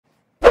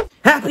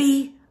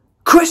Happy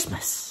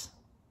Christmas!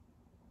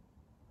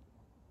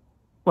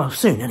 Well,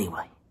 soon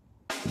anyway.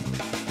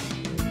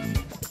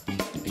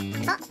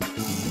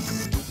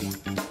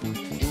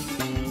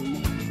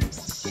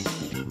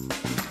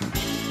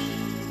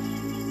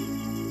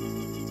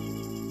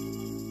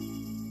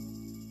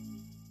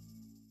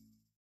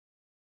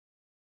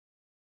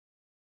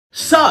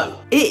 So,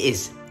 it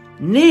is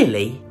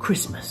nearly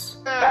Christmas.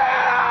 Oh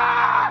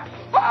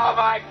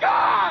my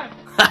God!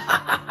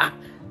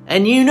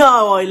 And you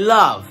know I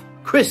love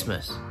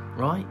Christmas,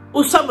 right?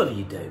 Well, some of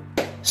you do.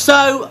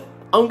 So,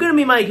 I'm going to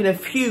be making a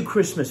few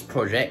Christmas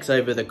projects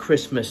over the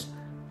Christmas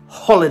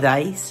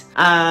holidays.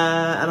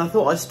 And I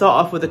thought I'd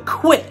start off with a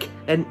quick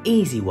and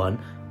easy one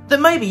that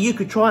maybe you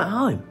could try at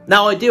home.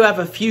 Now, I do have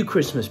a few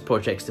Christmas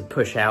projects to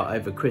push out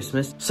over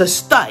Christmas, so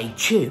stay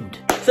tuned.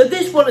 So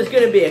this one is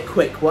going to be a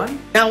quick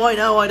one. Now, I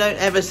know I don't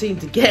ever seem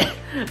to get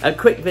a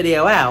quick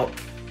video out,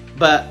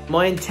 but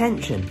my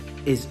intention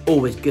is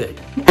always good.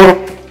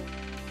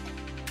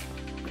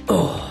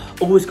 Oh,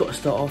 always got to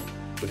start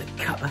off with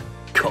a cup of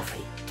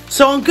coffee.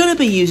 So I'm going to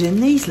be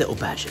using these little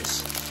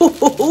badgers.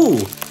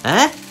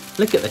 Eh?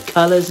 Look at the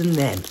colours in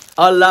them.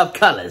 I love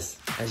colours,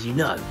 as you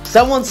know.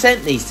 Someone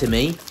sent these to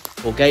me,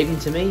 or gave them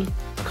to me.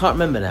 I can't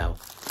remember now,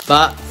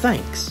 but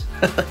thanks.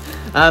 Because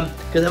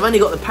I've only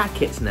got the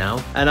packets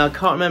now, and I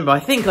can't remember. I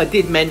think I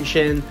did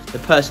mention the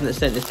person that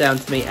sent this down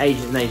to me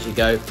ages and ages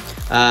ago.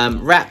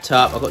 Wrapped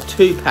up, I've got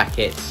 2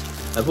 packets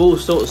of all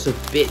sorts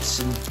of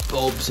bits and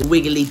bobs and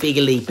wiggly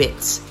biggly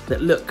bits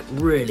that look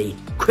really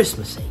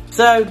Christmassy.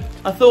 So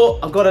I thought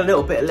I've got a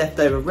little bit of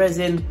leftover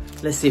resin.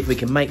 Let's see if we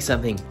can make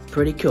something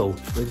pretty cool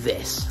with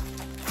this.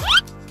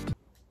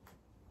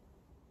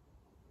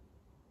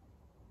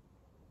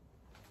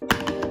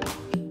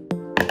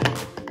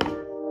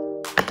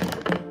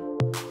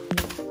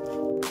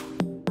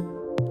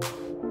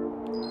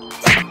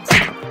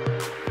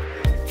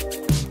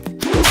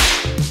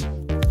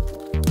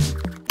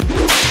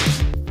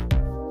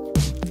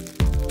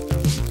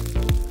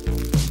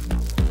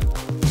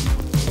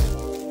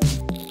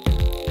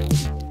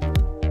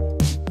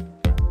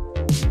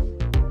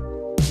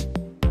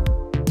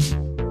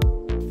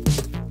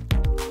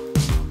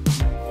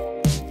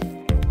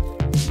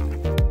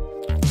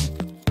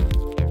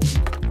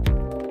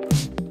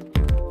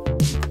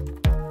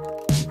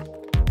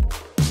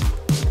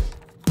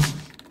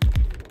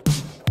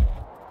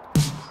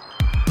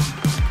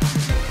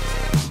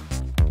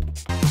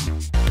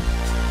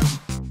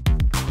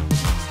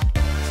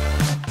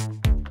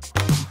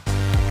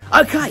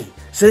 Okay,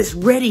 so it's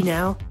ready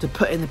now to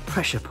put in the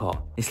pressure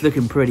pot. It's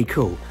looking pretty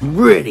cool,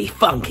 really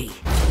funky.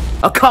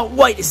 I can't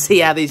wait to see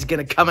how these are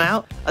going to come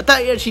out. I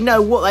don't actually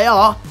know what they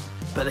are,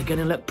 but they're going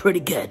to look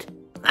pretty good.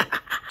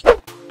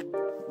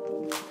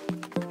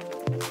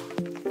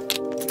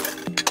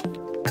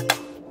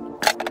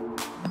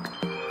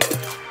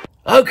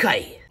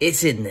 Okay,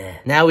 it's in there.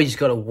 Now we just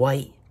got to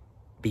wait,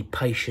 be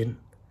patient,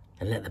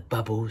 and let the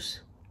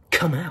bubbles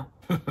come out.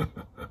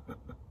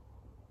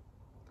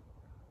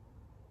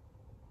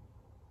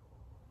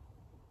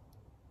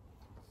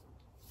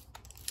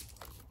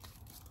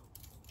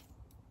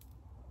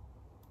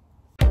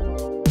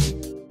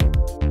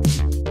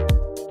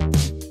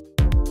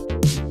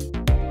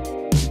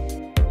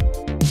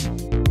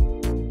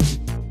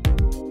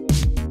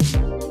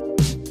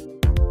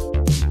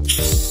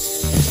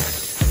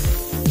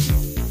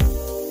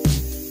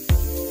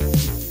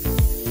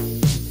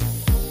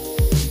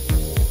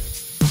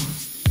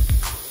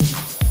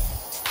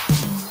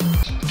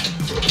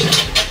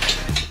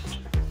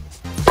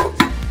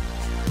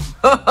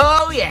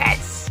 Oh,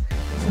 yes!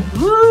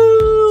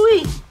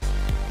 Woo-wee!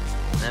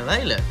 Now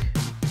they look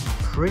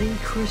pretty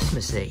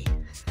Christmassy.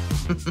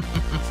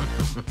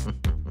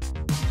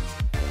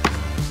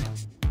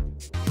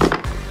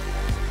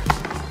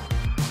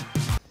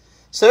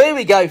 So here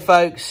we go,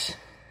 folks.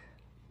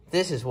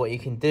 This is what you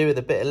can do with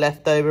a bit of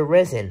leftover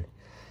resin.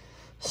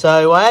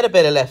 So I had a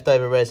bit of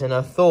leftover resin.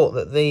 I thought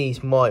that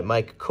these might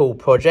make a cool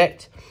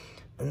project.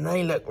 And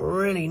they look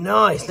really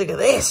nice. Look at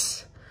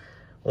this.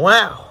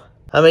 Wow.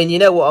 I mean, you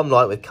know what I'm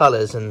like with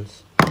colours and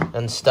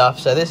stuff,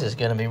 so this is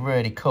going to be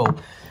really cool.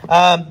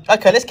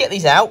 Okay, let's get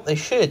these out. They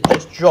should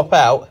just drop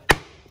out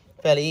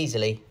fairly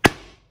easily,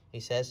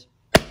 he says.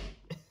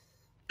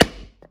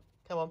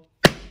 Come on.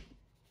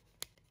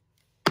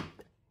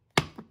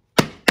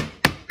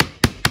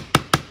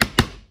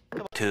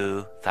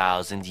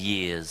 2,000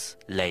 years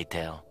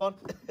later. Come on.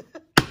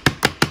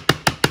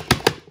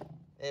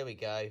 There we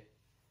go.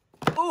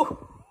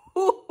 Ooh,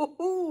 ooh,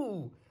 ooh,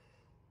 ooh.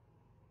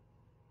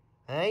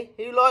 Hey,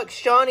 who likes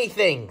shiny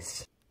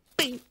things?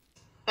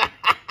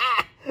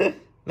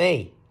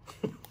 Me.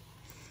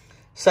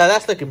 So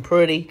that's looking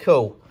pretty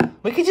cool.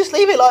 We could just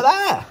leave it like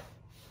that.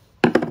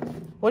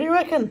 What do you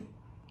reckon?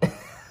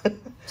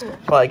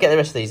 Right, get the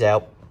rest of these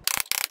out.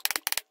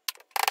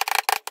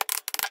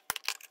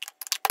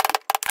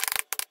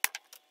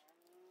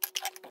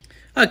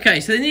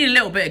 Okay, so they need a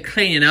little bit of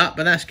cleaning up,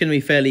 but that's going to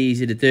be fairly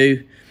easy to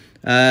do.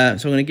 So I'm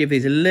going to give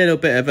these a little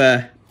bit of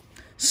a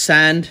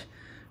sand.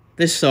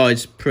 This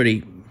side's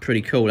pretty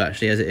pretty cool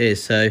actually as it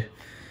is. So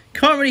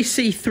can't really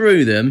see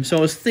through them. So I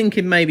was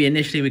thinking maybe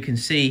initially we can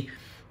see,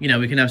 you know,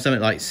 we can have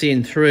something like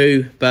seeing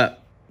through,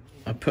 but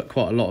I put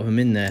quite a lot of them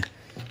in there.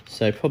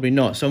 So probably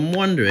not. So I'm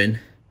wondering,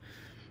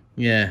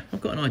 yeah,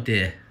 I've got an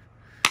idea,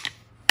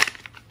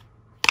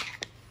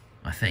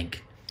 I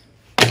think.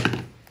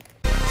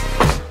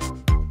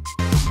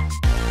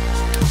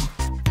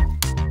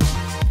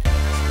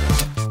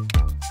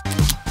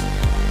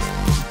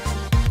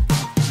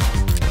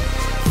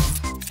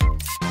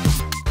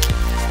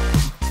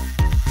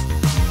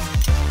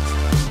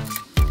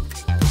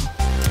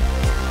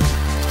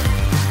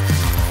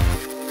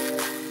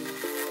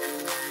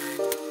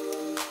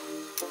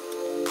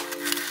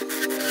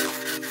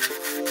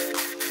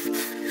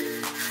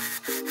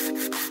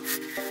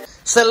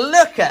 So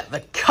look at the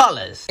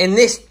colours in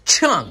this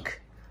chunk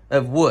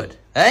of wood,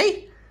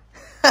 eh?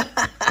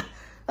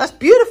 That's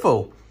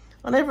beautiful.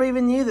 I never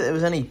even knew that there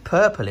was any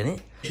purple in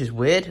it, which is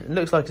weird. It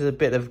looks like there's a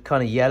bit of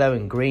kind of yellow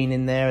and green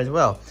in there as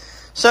well.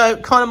 So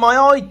kind of my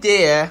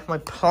idea, my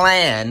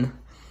plan,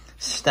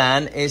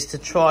 Stan, is to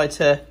try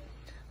to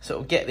sort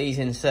of get these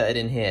inserted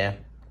in here.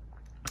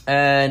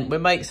 And we'll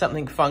make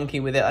something funky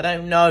with it. I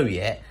don't know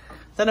yet.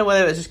 I don't know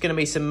whether it's just going to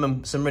be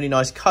some really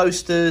nice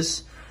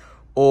coasters,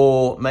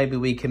 or maybe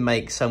we can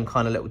make some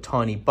kind of little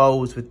tiny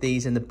bowls with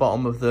these in the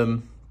bottom of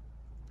them.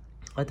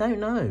 I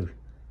don't know.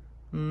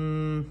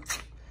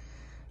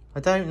 I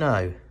don't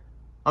know.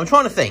 I'm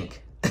trying to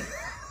think.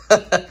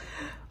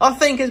 I'll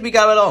think as we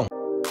go along.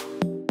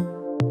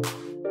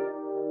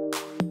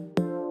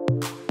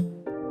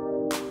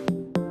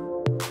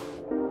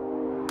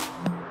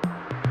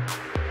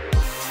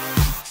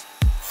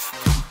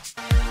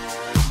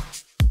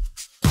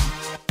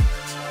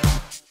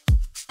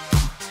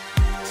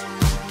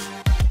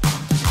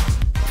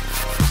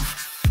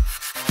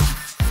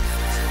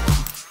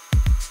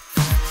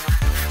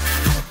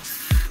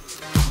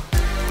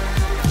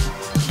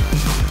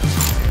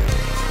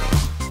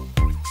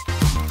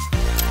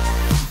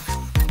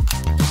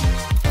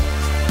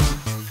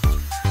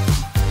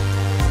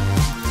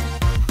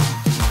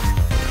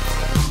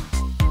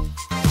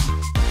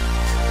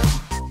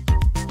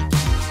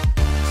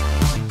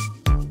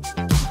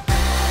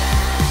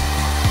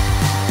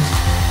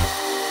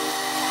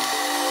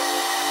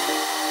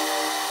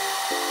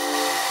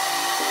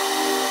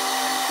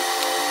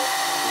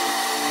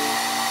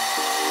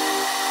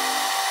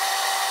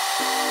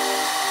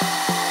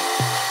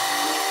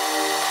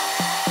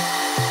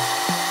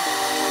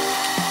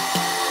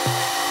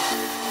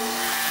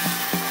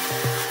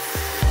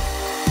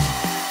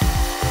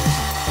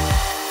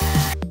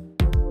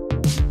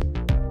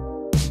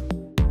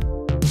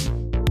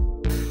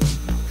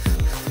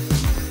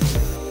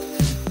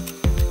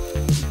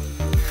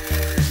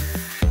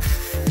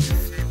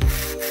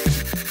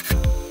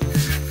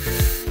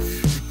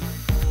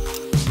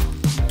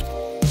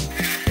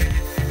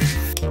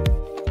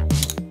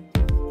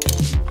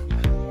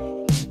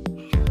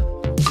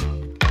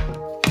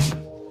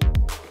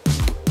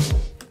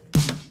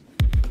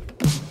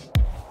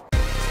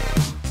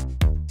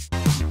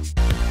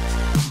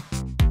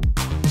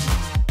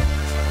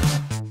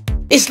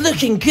 It's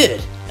looking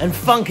good and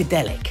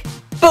funkadelic,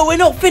 but we're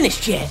not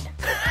finished yet.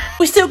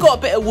 We've still got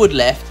a bit of wood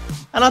left,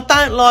 and I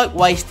don't like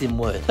wasting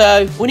wood.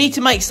 So we need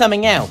to make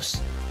something else,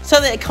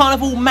 so that it kind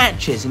of all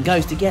matches and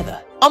goes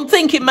together. I'm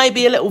thinking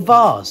maybe a little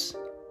vase,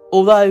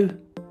 although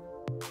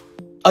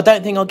I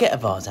don't think I'll get a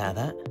vase out of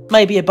that.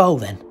 Maybe a bowl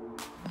then.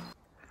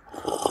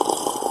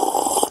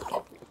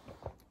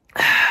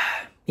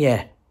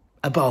 Yeah,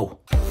 a bowl.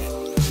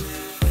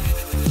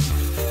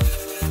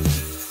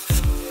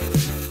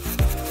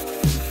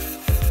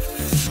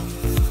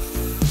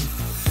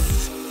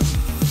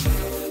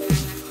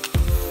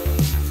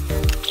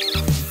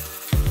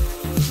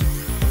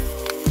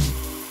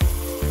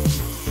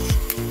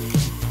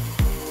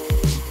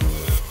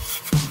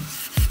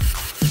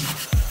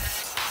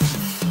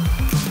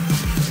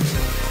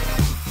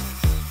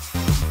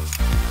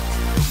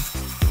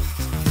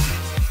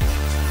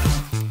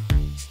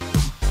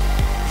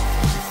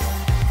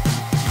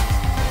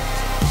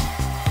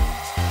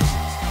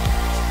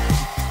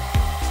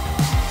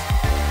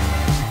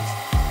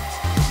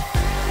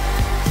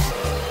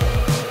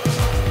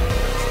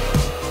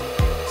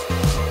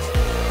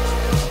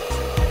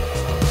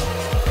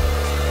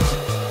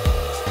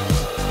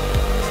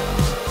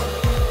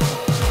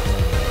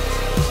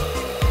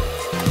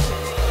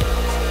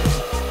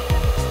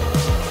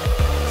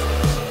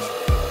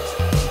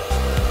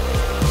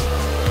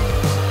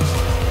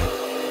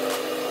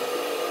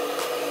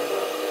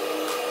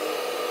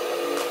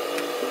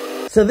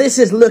 So this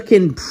is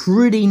looking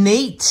pretty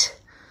neat.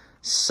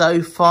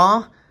 So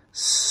far,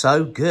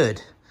 so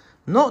good.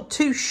 Not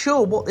too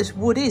sure what this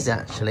wood is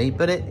actually,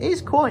 but it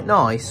is quite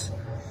nice.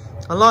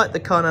 I like the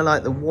kind of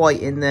like the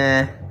white in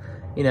there,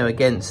 you know,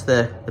 against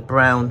the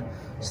brown.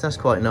 So that's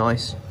quite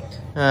nice.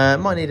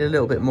 Might need a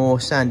little bit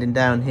more sanding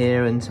down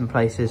here in some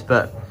places,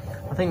 but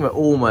I think we're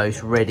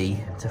almost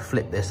ready to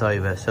flip this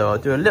over. So I'll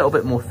do a little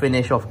bit more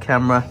finish off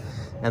camera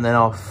and then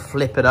I'll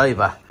flip it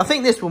over. I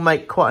think this will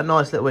make quite a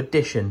nice little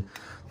addition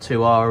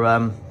to our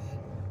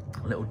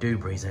little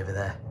doobies over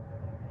there.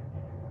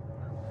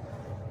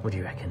 What do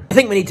you reckon? I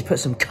think we need to put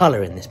some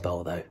colour in this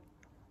bowl though,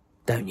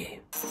 don't you?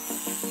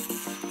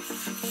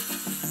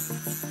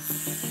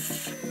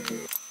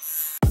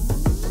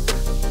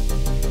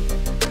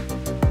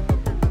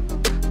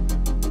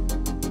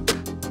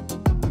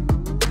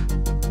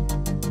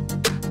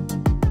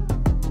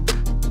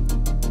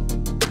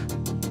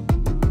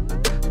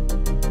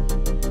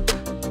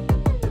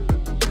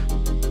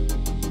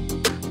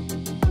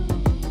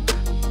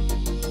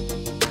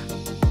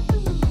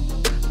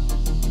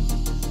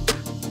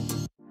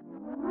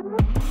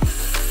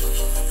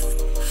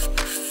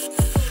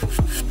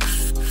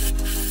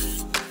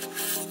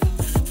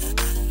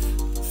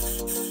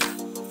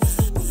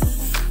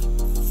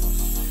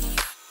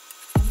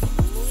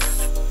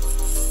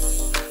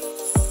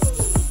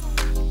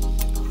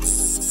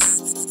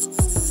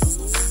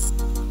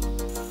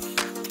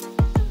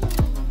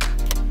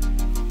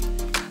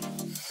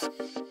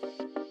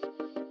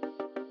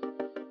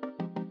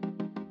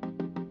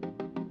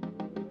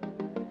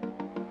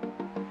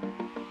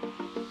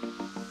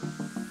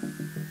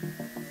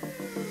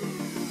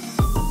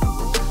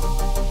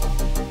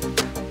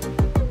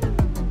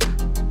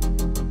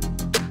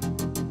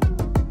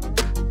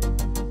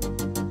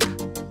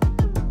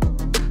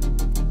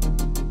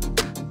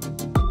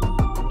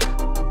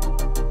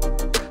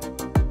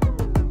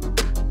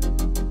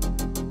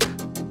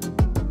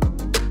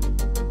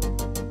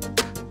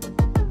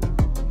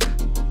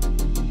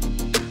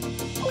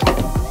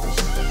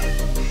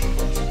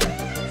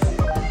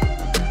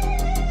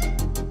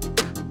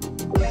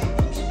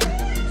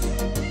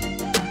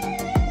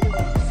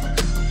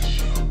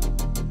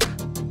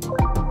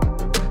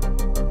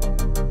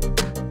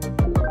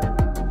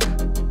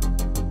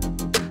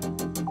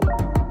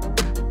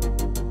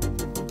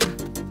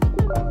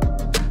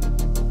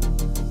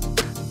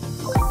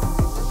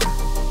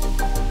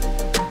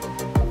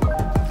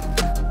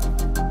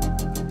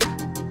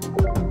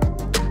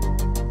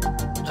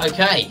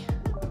 Okay,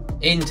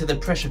 into the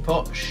pressure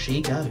pot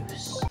she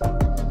goes.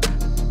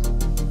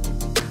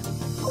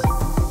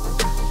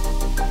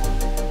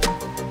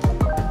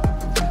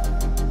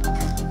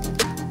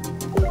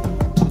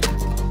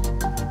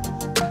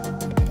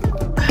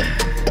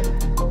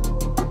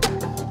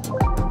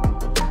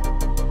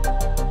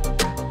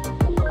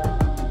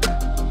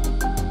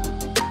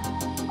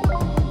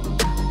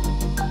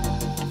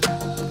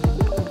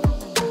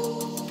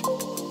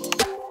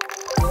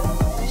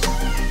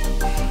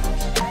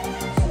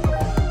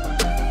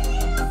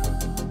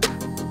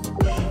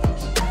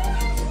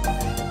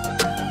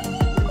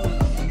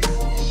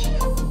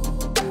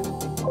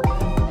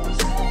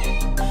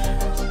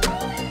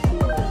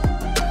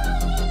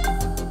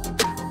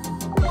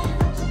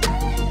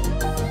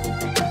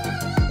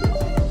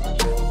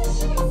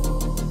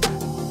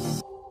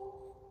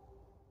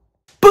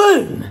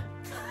 Boom!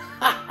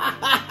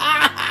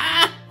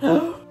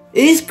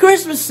 It's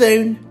Christmas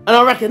soon, and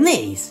I reckon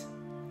these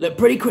look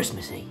pretty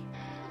Christmassy.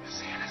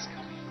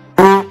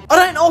 I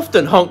don't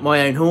often honk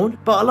my own horn,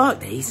 but I like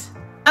these.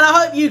 And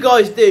I hope you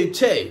guys do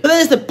too. So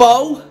there's the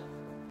bowl.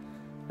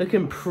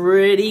 Looking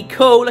pretty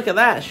cool. Look at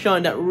that, it's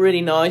shined up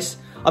really nice.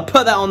 I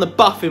put that on the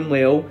buffing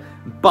wheel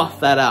and buff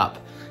that up,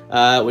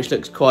 which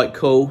looks quite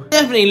cool.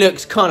 Definitely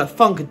looks kind of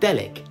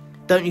funkadelic,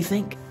 don't you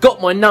think?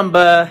 Got my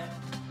number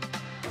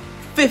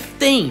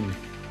 15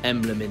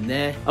 emblem in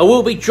there. I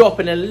will be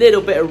dropping a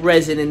little bit of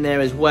resin in there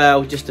as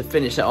well, just to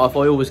finish it off.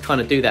 I always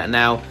kind of do that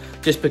now,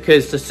 just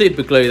because the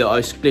super glue that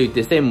I glued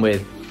this in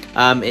with,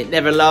 it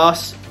never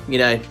lasts. You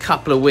know,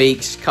 couple of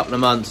weeks, couple of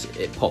months,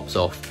 it pops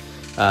off,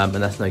 and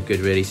that's no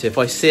good really. So if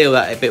I seal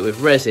that a bit with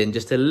resin,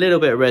 just a little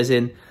bit of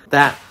resin,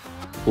 that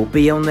will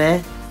be on there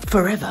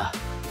forever.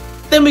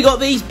 Then we got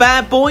these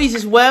bad boys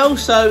as well.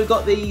 So we've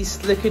got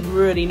these looking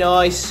really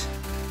nice.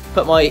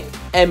 Put my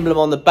emblem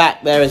on the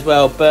back there as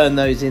well, burn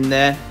those in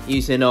there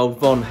using old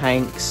Von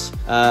Hank's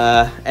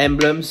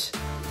emblems.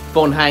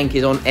 Von Hank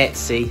is on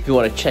Etsy if you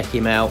want to check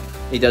him out.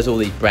 He does all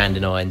these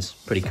branding irons,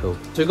 pretty cool.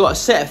 So we've got a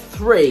set of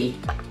 3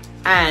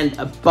 and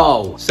a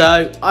bowl.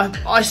 So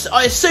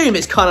I assume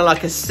it's kind of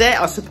like a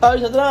set, I suppose,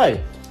 I don't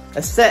know.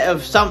 A set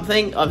of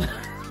something, I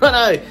don't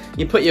know.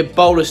 You put your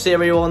bowl of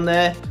cereal on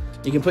there,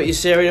 you can put your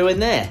cereal in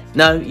there.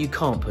 No, you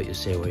can't put your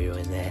cereal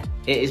in there.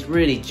 It is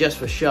really just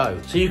for show.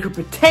 So you could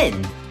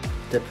pretend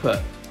to put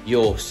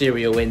your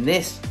cereal in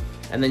this,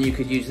 and then you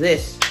could use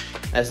this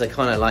as a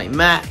kind of like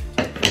mat.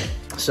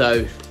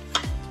 So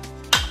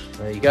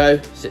there you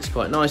go, sits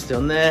quite nicely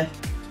on there,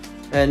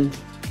 and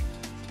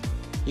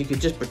you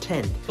could just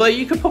pretend. Well,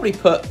 you could probably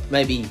put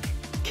maybe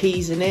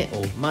keys in it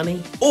or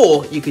money,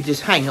 or you could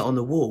just hang it on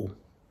the wall.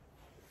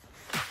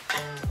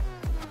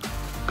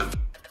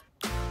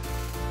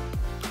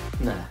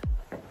 Nah.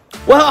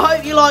 Well, I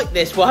hope you liked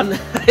this one.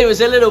 It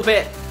was a little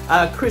bit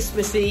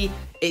Christmassy.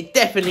 It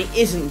definitely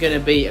isn't going to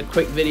be a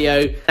quick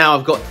video. Now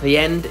I've got to the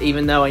end,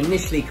 even though I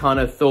initially kind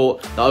of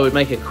thought that I would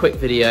make a quick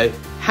video.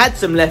 Had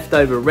some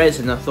leftover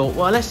resin, I thought,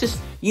 well, let's just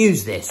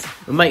use this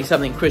and make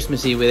something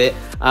Christmassy with it.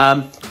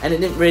 And it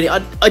didn't really,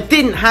 I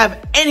didn't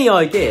have any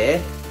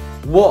idea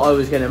what I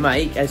was going to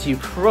make, as you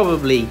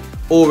probably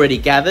already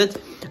gathered.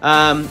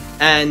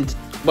 And,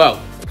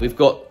 well, we've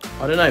got,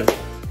 I don't know,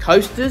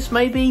 coasters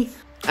maybe,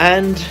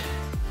 and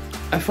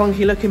a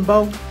funky looking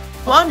bowl.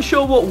 I'm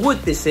unsure what wood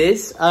this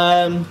is,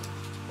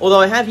 although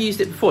I have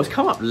used it before. It's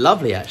come up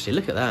lovely, actually.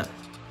 Look at that.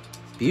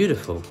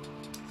 Beautiful.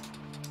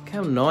 Look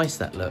how nice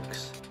that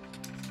looks.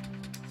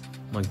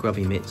 My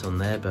grubby mitts on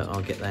there, but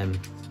I'll get them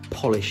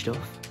polished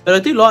off. But I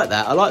do like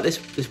that. I like this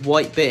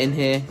white bit in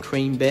here,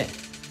 cream bit.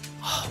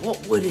 Oh,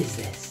 what wood is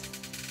this?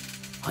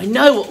 I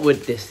know what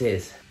wood this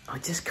is. I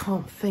just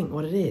can't think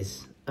what it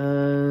is.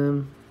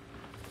 The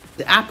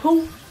apple?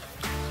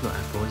 It's not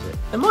apple, is it?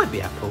 It might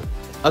be apple.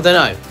 I don't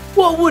know.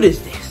 What wood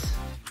is this?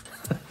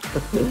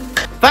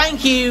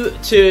 Thank you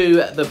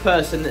to the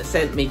person that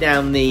sent me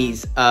down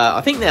these, I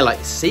think they're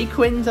like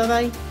sequins, are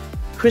they?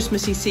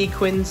 Christmassy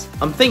sequins.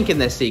 I'm thinking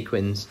they're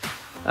sequins.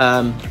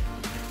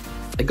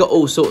 They got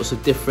all sorts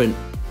of different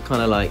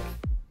kind of like,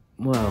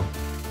 well,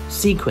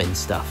 sequin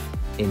stuff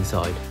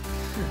inside.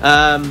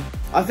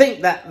 I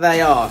think that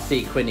they are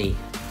sequiny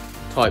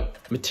type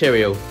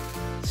material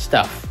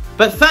stuff.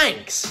 But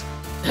thanks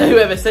to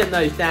whoever sent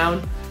those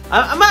down.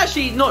 I'm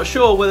actually not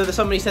sure whether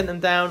somebody sent them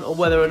down or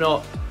whether or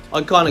not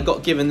I kind of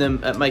got given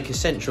them at Maker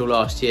Central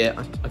last year.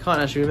 I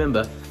can't actually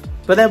remember.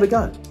 But there we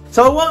go.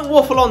 So I won't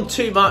waffle on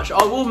too much.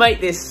 I will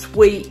make this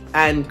sweet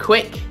and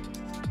quick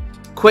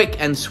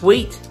and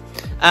sweet.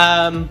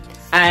 And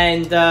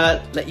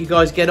let you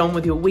guys get on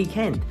with your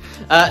weekend.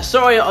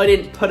 Sorry I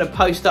didn't put a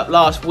post up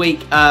last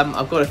week.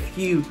 I've got a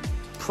few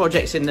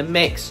projects in the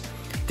mix.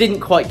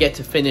 Didn't quite get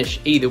to finish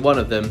either one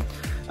of them.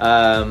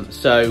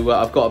 So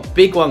I've got a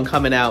big one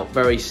coming out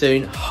very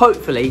soon.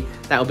 Hopefully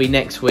that'll be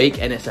next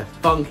week, and it's a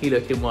funky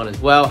looking one as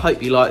well.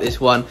 Hope you like this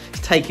one.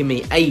 It's taken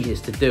me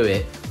ages to do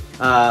it.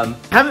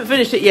 Haven't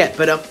finished it yet,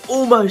 but I'm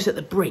almost at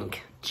the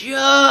brink.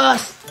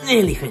 Just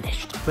nearly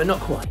finished, but not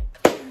quite.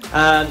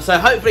 So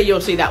hopefully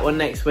you'll see that one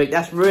next week.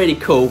 That's really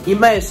cool. You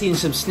may have seen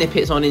some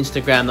snippets on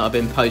Instagram that I've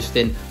been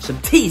posting,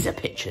 some teaser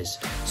pictures.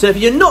 So if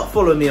you're not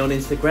following me on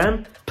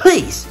Instagram,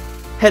 please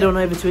head on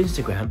over to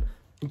Instagram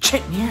and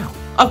check me out.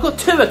 I've got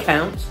 2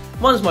 accounts.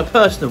 One's my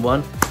personal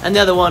one, and the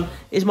other one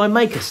is my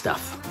maker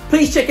stuff.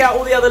 Please check out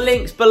all the other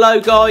links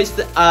below, guys,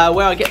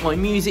 where I get my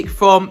music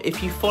from.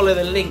 If you follow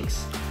the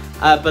links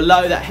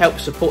below, that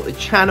helps support the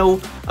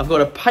channel. I've got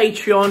a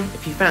Patreon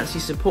if you fancy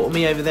supporting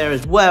me over there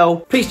as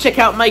well. Please check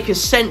out Maker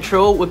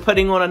Central. We're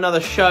putting on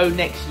another show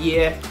next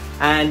year.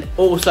 And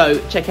also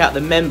check out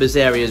the members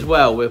area as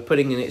well. We're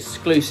putting an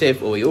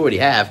exclusive, or we already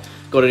have,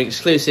 got an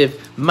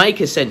exclusive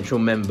Maker Central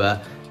member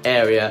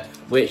area,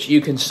 which you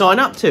can sign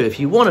up to if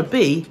you want to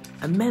be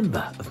a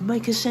member of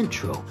Maker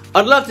Central.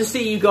 I'd love to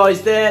see you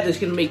guys there. There's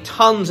going to be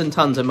tons and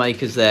tons of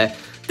makers there.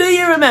 Do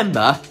you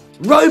remember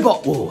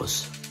Robot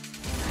Wars?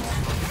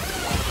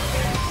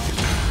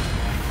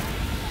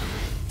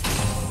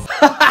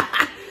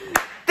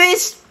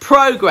 This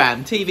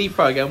program, TV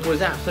program,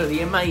 was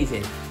absolutely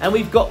amazing. And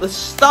we've got the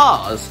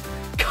stars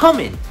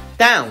coming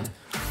down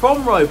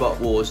from Robot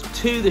Wars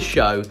to the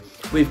show.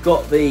 We've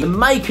got the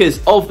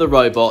makers of the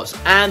robots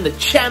and the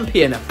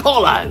champion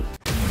Apollo.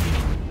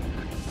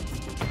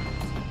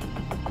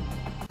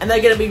 And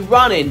they're going to be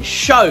running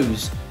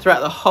shows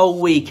throughout the whole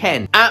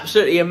weekend.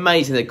 Absolutely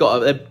amazing.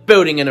 They're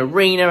building an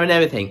arena and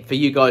everything for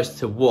you guys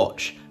to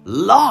watch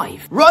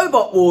live.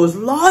 Robot Wars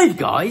live,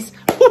 guys.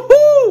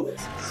 Woohoo!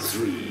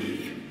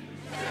 3,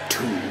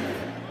 2,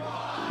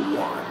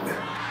 1,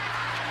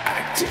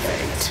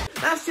 activate.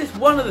 That's just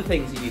one of the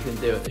things that you can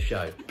do at the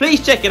show.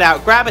 Please check it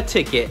out, grab a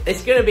ticket.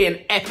 It's going to be an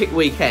epic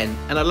weekend,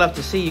 and I'd love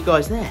to see you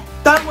guys there.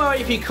 Don't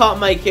worry if you can't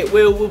make it.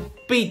 We'll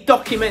be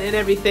documenting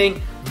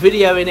everything,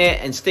 videoing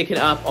it, and sticking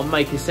it up on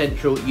Maker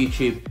Central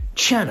YouTube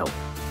channel.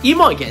 You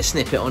might get a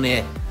snippet on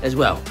here as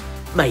well,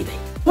 maybe.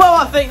 Well,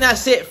 I think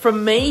that's it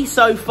from me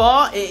so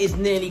far. It is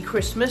nearly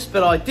Christmas,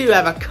 but I do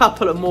have a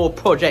couple of more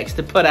projects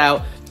to put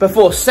out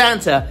before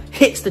Santa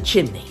hits the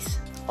chimneys.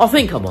 I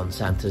think I'm on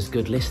Santa's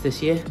good list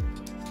this year.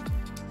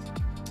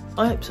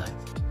 I hope so.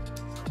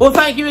 Well,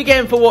 thank you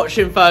again for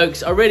watching,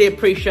 folks. I really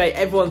appreciate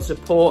everyone's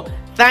support.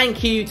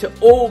 Thank you to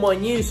all my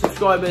new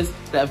subscribers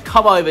that have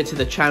come over to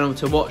the channel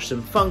to watch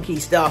some funky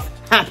stuff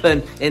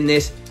happen in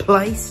this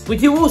place. We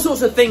do all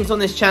sorts of things on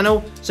this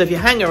channel, so if you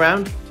hang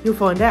around, you'll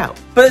find out.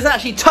 But there's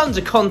actually tons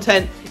of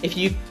content if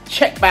you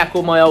check back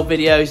all my old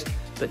videos,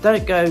 but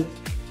don't go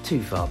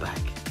too far back,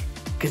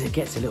 because it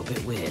gets a little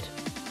bit weird.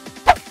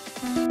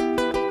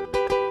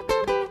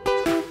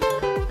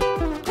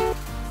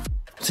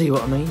 See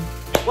what I mean?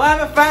 Well,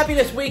 have a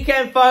fabulous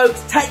weekend,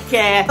 folks. Take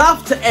care.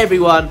 Love to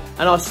everyone,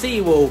 and I'll see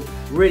you all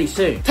really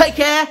soon. Take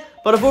care,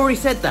 but I've already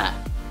said that.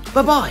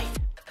 Bye-bye.